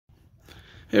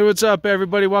Hey, what's up,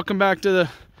 everybody? Welcome back to the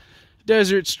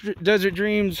Desert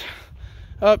Dreams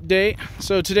update.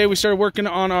 So today we started working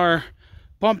on our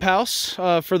pump house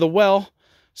for the well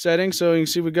setting. So you can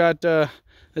see we got the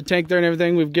tank there and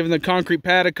everything. We've given the concrete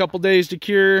pad a couple days to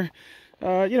cure.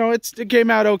 You know, it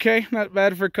came out okay. Not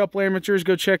bad for a couple amateurs.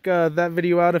 Go check that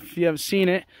video out if you haven't seen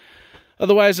it.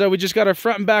 Otherwise, we just got our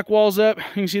front and back walls up.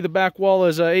 You can see the back wall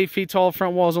is 8 feet tall.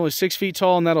 Front wall is only 6 feet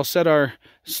tall, and that'll set our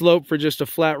slope for just a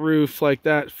flat roof like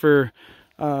that for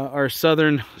our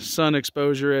southern sun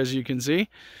exposure, as you can see.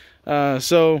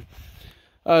 Still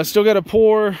got to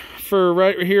pour for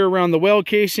right here around the well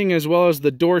casing, as well as the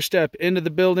doorstep into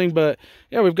the building. But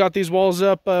yeah, we've got these walls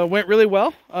up. Went really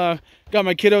well. Got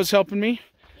my kiddos helping me.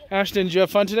 Yep. Ashton, did you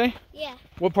have fun today? Yeah.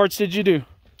 What parts did you do?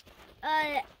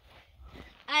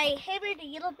 I hammered a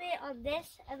little bit on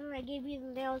this, and then I gave you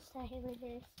the nails to hammer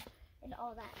this and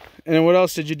all that. And then what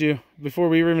else did you do? Before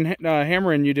we were even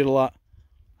hammering, you did a lot.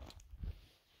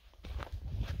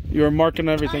 You were marking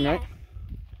everything, right?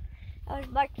 I was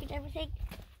marking everything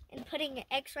and putting an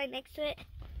X right next to it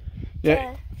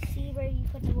to see where you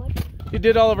put the wood. He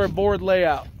did all of our board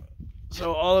layout.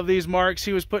 So all of these marks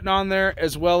he was putting on there,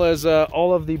 as well as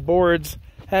all of the boards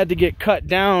had to get cut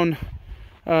down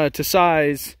to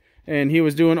size. And he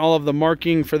was doing all of the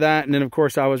marking for that. And then, of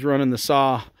course, I was running the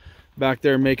saw back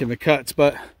there making the cuts.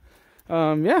 But,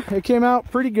 yeah, it came out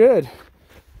pretty good.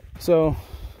 So,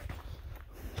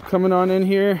 coming on in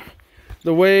here,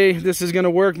 the way this is going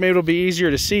to work, maybe it'll be easier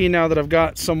to see now that I've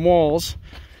got some walls,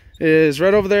 is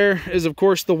right over there is, of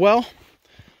course, the well.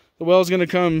 The well is going to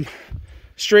come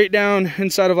straight down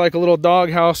inside of like a little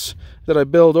dog house that I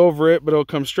build over it. But it'll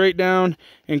come straight down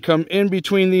and come in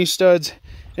between these studs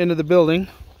into the building.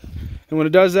 And when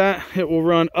it does that, it will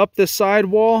run up this side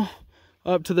wall,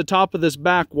 up to the top of this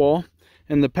back wall.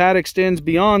 And the pad extends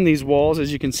beyond these walls,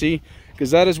 as you can see,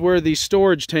 because that is where these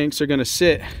storage tanks are going to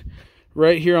sit,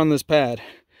 right here on this pad.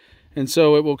 And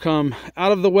so it will come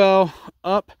out of the well,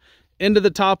 up into the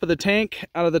top of the tank,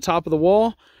 out of the top of the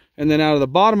wall, and then out of the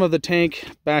bottom of the tank,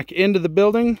 back into the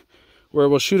building, where it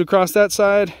will shoot across that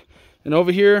side. And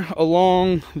over here,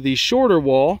 along the shorter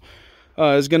wall,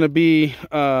 is going to be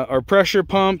our pressure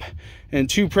pump and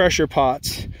 2 pressure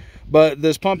pots. But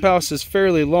this pump house is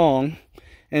fairly long,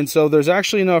 and so there's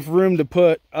actually enough room to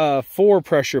put 4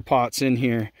 pressure pots in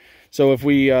here. So if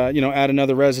we you know, add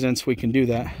another residence, we can do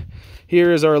that.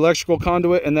 Here is our electrical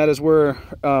conduit, and that is where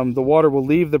the water will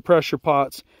leave the pressure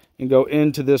pots and go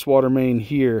into this water main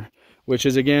here, which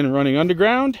is again running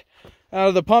underground out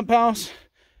of the pump house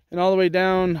and all the way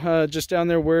down, just down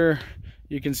there where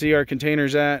you can see our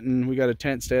containers at, and we got a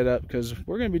tent set up because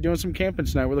we're going to be doing some camping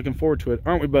tonight. We're looking forward to it,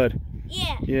 aren't we, bud?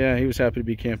 Yeah. Yeah, he was happy to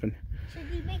be camping.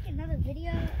 Should we make another video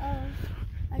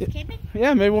of us camping?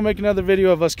 Yeah, maybe we'll make another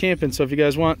video of us camping. So if you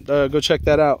guys want, go check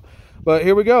that out. But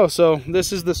here we go. So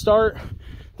this is the start.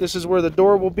 This is where the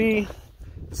door will be.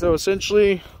 So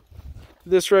essentially,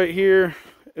 this right here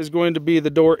is going to be the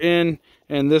door in,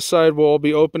 and this side will all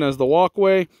be open as the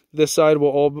walkway. This side will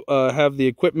all have the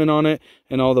equipment on it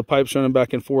and all the pipes running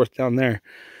back and forth down there.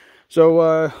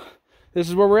 So this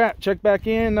is where we're at. Check back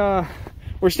in.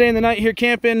 We're staying the night here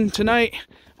camping tonight,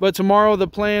 but tomorrow the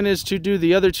plan is to do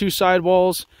the other 2 side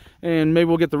walls, and maybe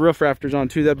we'll get the roof rafters on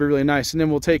too. That'd be really nice. And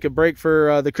then we'll take a break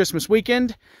for the Christmas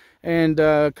weekend and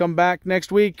come back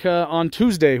next week on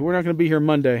Tuesday. We're not going to be here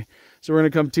Monday, so we're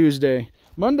going to come Tuesday.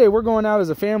 Monday, we're going out as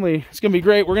a family. It's going to be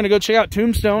great. We're going to go check out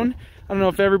Tombstone. I don't know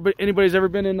if anybody's ever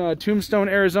been in Tombstone,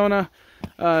 Arizona.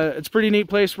 It's a pretty neat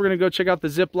place. We're going to go check out the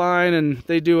zip line, and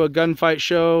they do a gunfight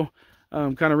show,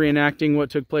 kind of reenacting what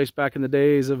took place back in the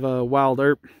days of Wild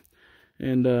Earp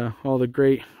and all the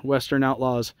great Western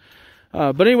outlaws.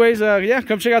 But anyways, yeah,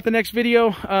 come check out the next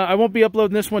video. I won't be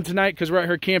uploading this one tonight because we're out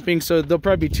here camping, so there'll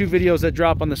probably be 2 videos that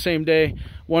drop on the same day.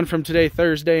 One from today,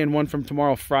 Thursday, and one from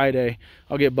tomorrow, Friday.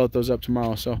 I'll get both those up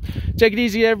tomorrow. So take it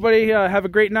easy, everybody. Have a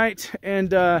great night.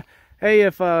 And hey,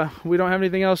 if we don't have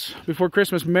anything else before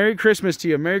Christmas, Merry Christmas to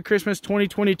you. Merry Christmas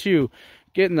 2022.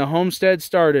 Getting the homestead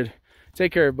started.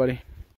 Take care, everybody.